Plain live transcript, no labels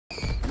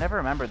never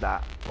remembered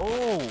that.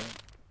 Oh!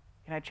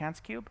 Can I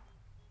chance cube?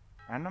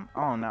 Random?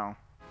 Oh, no.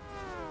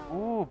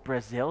 Ooh,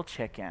 Brazil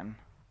chicken.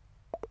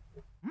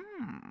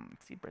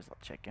 Let's see Brazil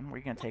chicken. Where are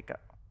you gonna take a...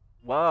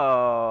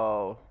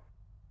 Whoa!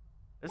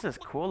 This is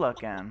cool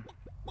looking.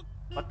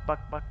 Buck, buck,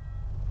 buck.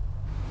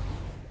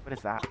 What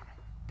is that?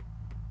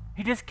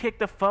 He just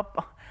kicked a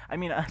football. I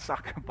mean, a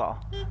soccer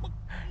ball.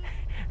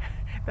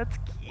 That's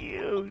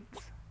cute.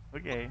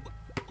 Okay.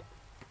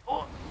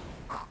 Oh!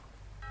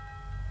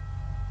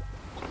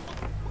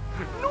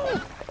 No!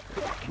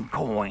 Fucking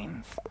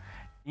coins.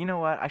 You know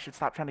what? I should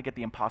stop trying to get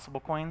the impossible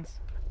coins.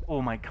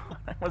 Oh my god.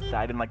 I almost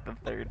died in like the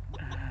third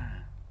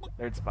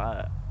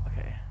spot.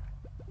 Okay.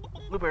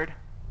 Bluebird.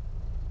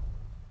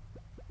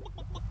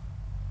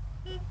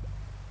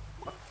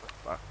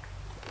 Fuck.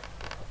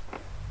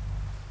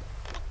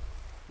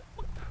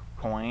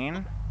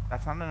 Coin.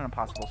 That's not an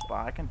impossible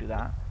spot. I can do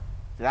that.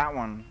 That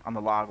one on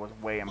the log was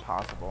way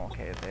impossible.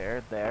 Okay,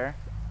 there. Here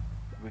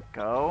we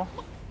go.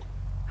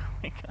 Oh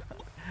my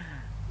god.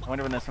 I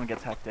wonder when this one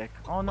gets hectic.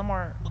 Oh, no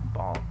more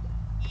ball.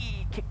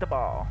 Eee, kick the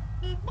ball.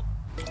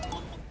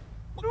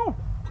 No!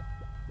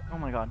 Oh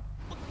my god.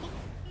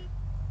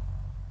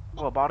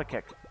 Oh, a ball to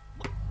kick.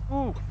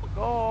 Ooh,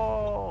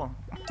 goal!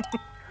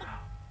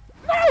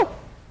 No!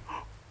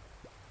 Oh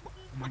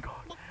my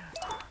god.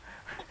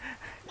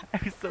 I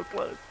was so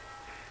close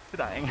to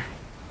dying.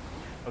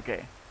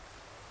 Okay.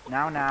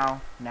 Now.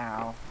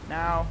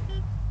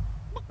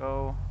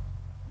 Go.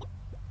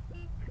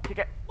 Kick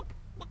it.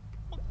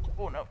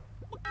 Oh no.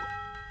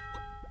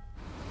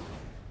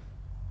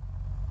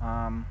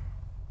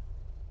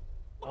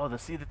 Oh, the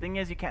thing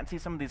is, you can't see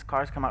some of these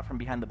cars come out from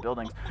behind the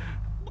buildings.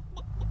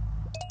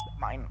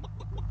 Mine.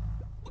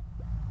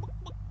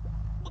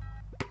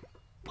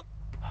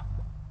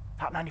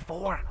 Top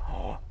 94.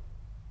 Oh.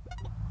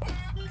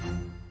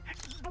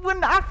 The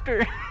one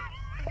after.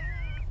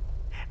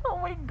 Oh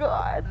my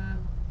god.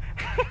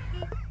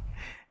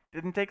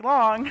 Didn't take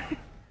long.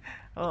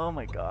 Oh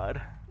my god.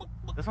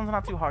 This one's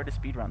not too hard to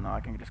speedrun though. I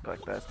can just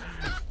click this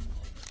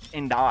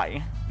and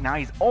die. Now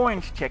he's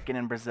orange chicken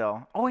in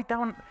Brazil. Oh wait, that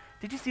one.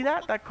 Did you see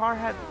that? That car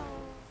had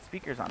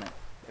speakers on it.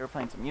 They were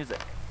playing some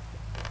music.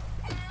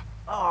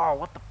 Oh,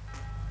 what the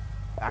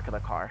back of the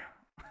car.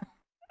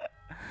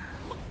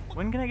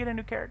 When can I get a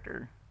new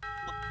character?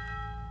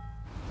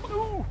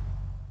 Ooh.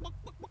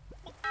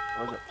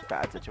 That was a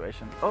bad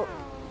situation. Oh.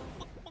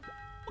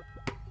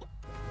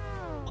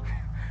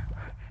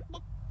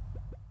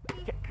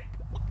 Kick.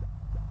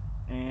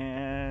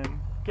 And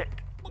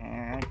kick.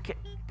 And kick.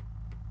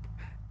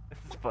 This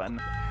is fun.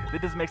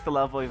 It just makes the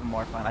level even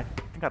more fun. I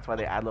think that's why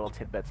they add little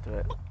tidbits to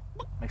it.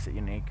 Makes it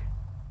unique.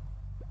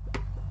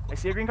 I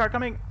see a green car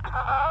coming.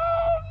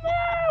 Oh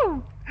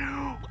no!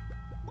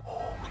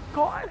 Oh my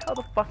god, how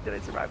the fuck did I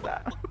survive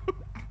that?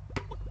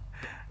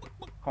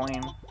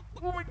 Coin.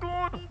 Oh my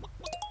god!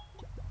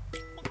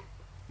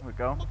 There we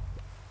go.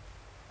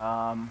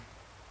 Oh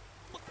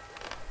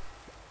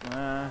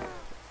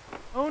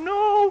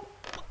no!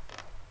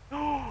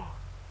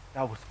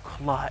 That was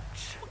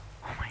clutch.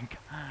 Oh my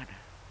god.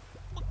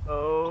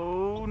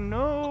 Oh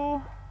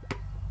no!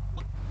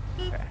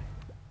 Okay.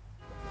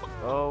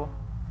 Go.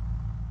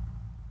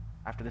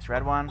 After this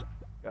red one,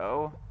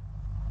 go.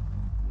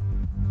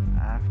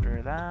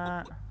 After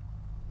that.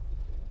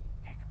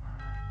 Okay, come on.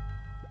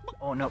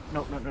 Oh no.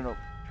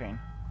 Train.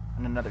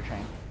 And another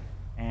train.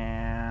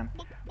 And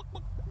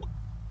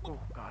oh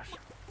gosh.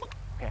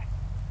 Okay.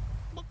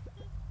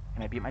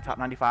 Can I beat my top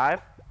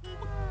 95?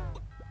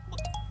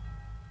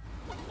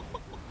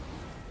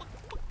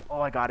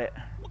 Oh, I got it.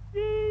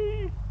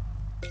 Yee.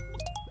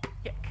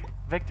 Kick.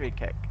 Victory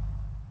kick.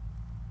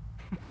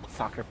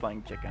 Soccer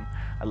playing chicken.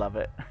 I love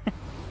it.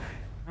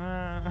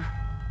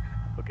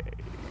 Okay.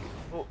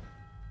 Oh.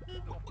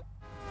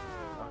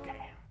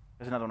 Okay.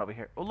 There's another one over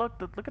here. Oh look!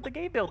 Look at the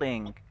gay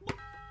building.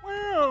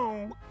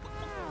 Wow.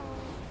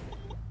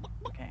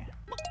 Okay.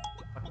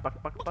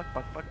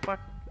 Buck.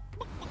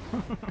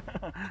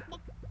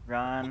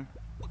 Run.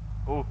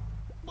 Oh.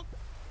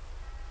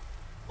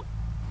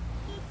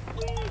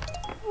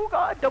 Oh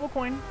god! Double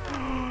coin.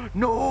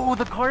 No,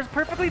 the car's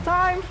perfectly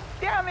timed.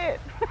 Damn it!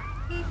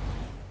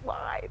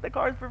 Why? The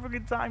car's perfectly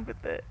timed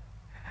with it.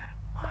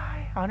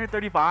 Why?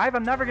 135?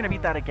 I'm never gonna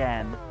beat that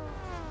again.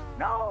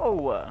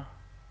 No!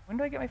 When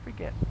do I get my free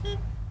gift?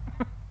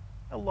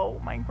 Hello,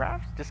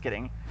 Minecraft? Just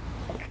kidding.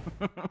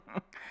 I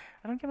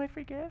don't get my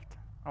free gift?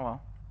 Oh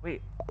well.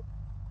 Wait.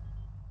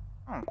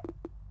 Oh.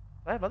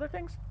 Do I have other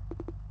things?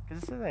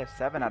 Because it says I have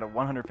 7 out of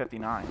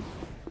 159.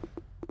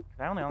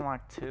 I only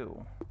unlocked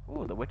 2.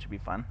 Ooh, the witch would be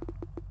fun.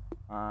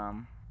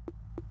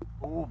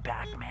 Ooh,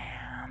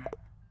 Batman.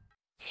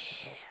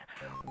 Yeah.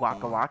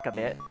 Waka waka,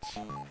 bitch.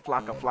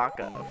 Flocka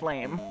flocka,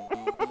 flame.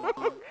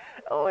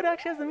 Oh, it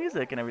actually has the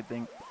music and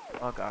everything.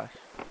 Oh gosh.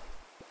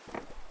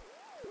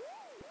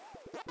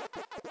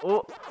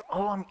 Oh,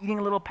 I'm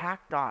eating little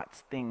pack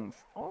dots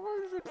things. Oh,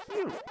 these are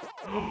cute.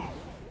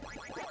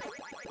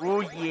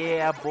 Oh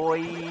yeah,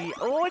 boy.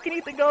 Oh, I can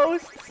eat the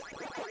ghosts.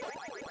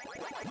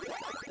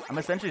 I'm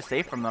essentially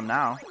safe from them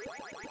now.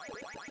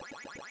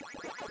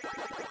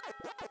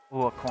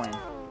 Ooh, a coin.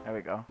 There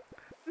we go.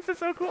 This is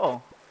so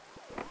cool.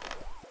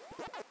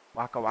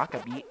 Waka Waka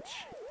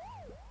Beach.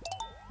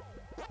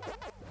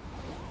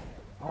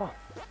 Oh.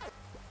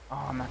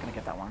 Oh, I'm not gonna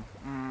get that one.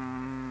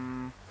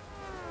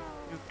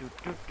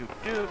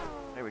 Doot.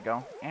 There we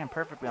go. And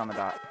perfectly on the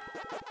dot.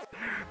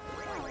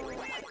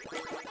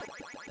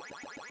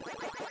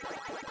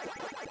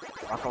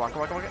 Waka Waka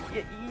Waka Waka.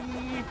 Yeah,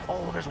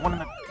 oh, there's one in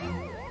the...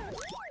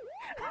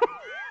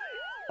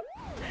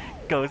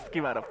 Ghost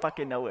came out of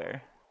fucking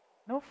nowhere.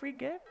 No free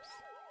gifts?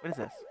 What is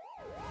this?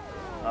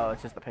 Oh,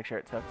 it's just the picture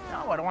it took.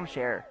 No, I don't want to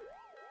share.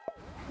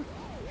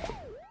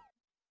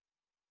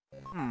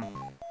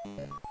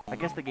 I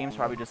guess the game's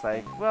probably just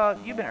like, well,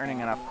 you've been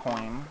earning enough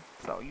coin,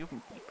 so you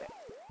can keep it.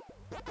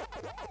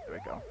 There we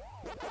go.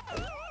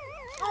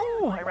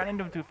 Oh, I ran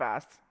into him too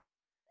fast.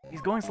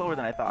 He's going slower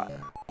than I thought.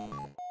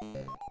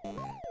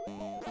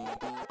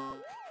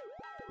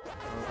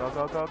 Go,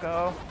 go, go,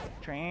 go.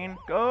 Train,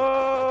 go!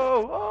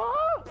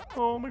 Oh,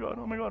 oh my god,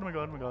 oh my god, oh my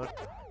god, oh my god.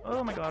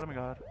 Oh my god, oh my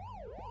god.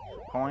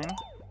 Coin.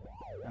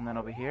 And then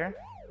over here.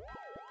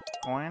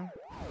 Coin.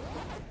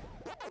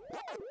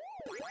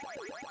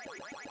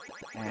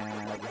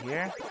 And over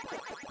here.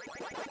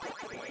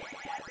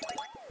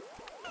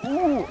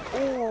 Ooh!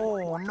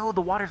 Oh, no,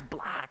 the water's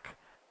black.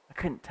 I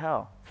couldn't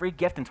tell. Free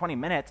gift in 20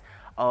 minutes.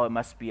 Oh, it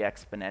must be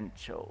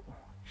exponential.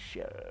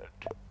 Shit.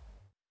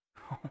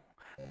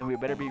 Then we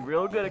better be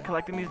real good at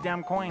collecting these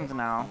damn coins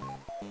now.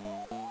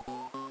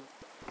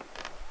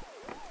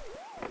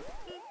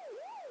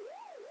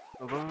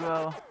 Go, go,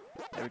 go.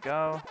 There we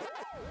go.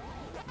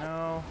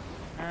 No.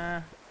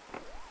 There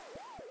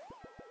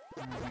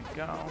we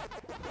go.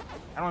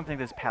 I don't think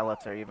these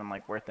pallets are even,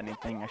 like, worth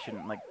anything. I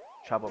shouldn't, like,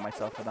 trouble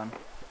myself for them.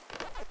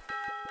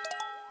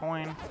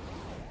 Coin.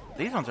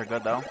 These ones are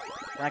good, though.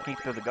 Then I can eat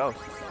through the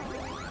ghosts.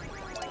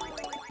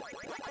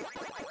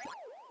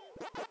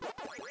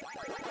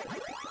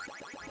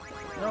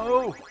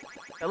 No!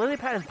 That lily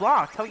pad is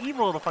blocked! How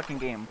evil the fucking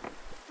game.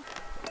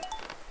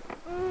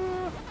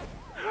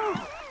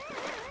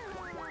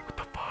 What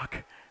the fuck?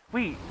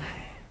 Wait.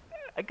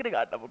 I could've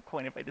got double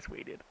coin if I just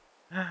waited.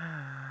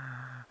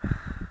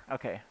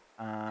 Okay.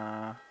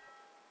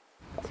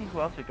 Let's see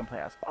who else we can play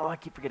as. Oh, I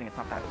keep forgetting it's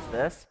not that. It's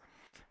this.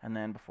 And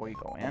then before you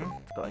go in,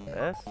 let's go like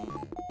this.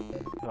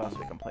 Who else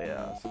we can play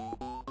as?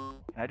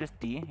 Can I just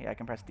D? Yeah, I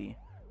can press D.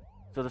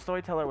 So the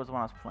storyteller was the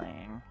one I was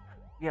playing.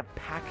 We have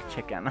Pack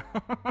Chicken.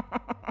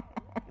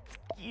 It's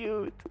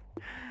cute.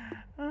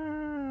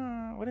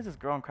 What is this,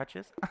 girl on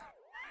crutches?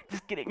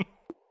 Just kidding.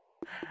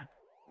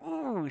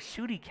 Ooh,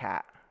 Shooty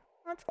Cat.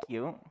 That's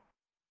cute.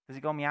 Does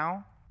he go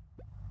meow?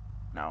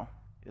 No,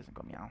 he doesn't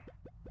go meow.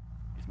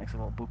 He just makes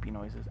little boopy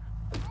noises.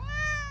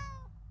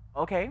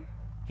 Okay,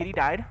 kitty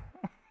died.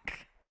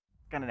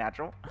 Kind of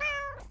natural.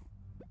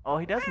 Oh,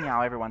 he does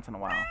meow every once in a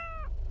while.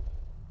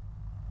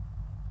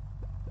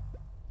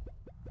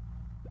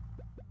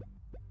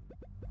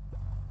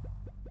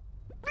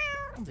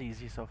 Sounds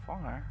easy so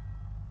far.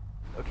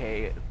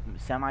 Okay,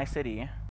 semi-city.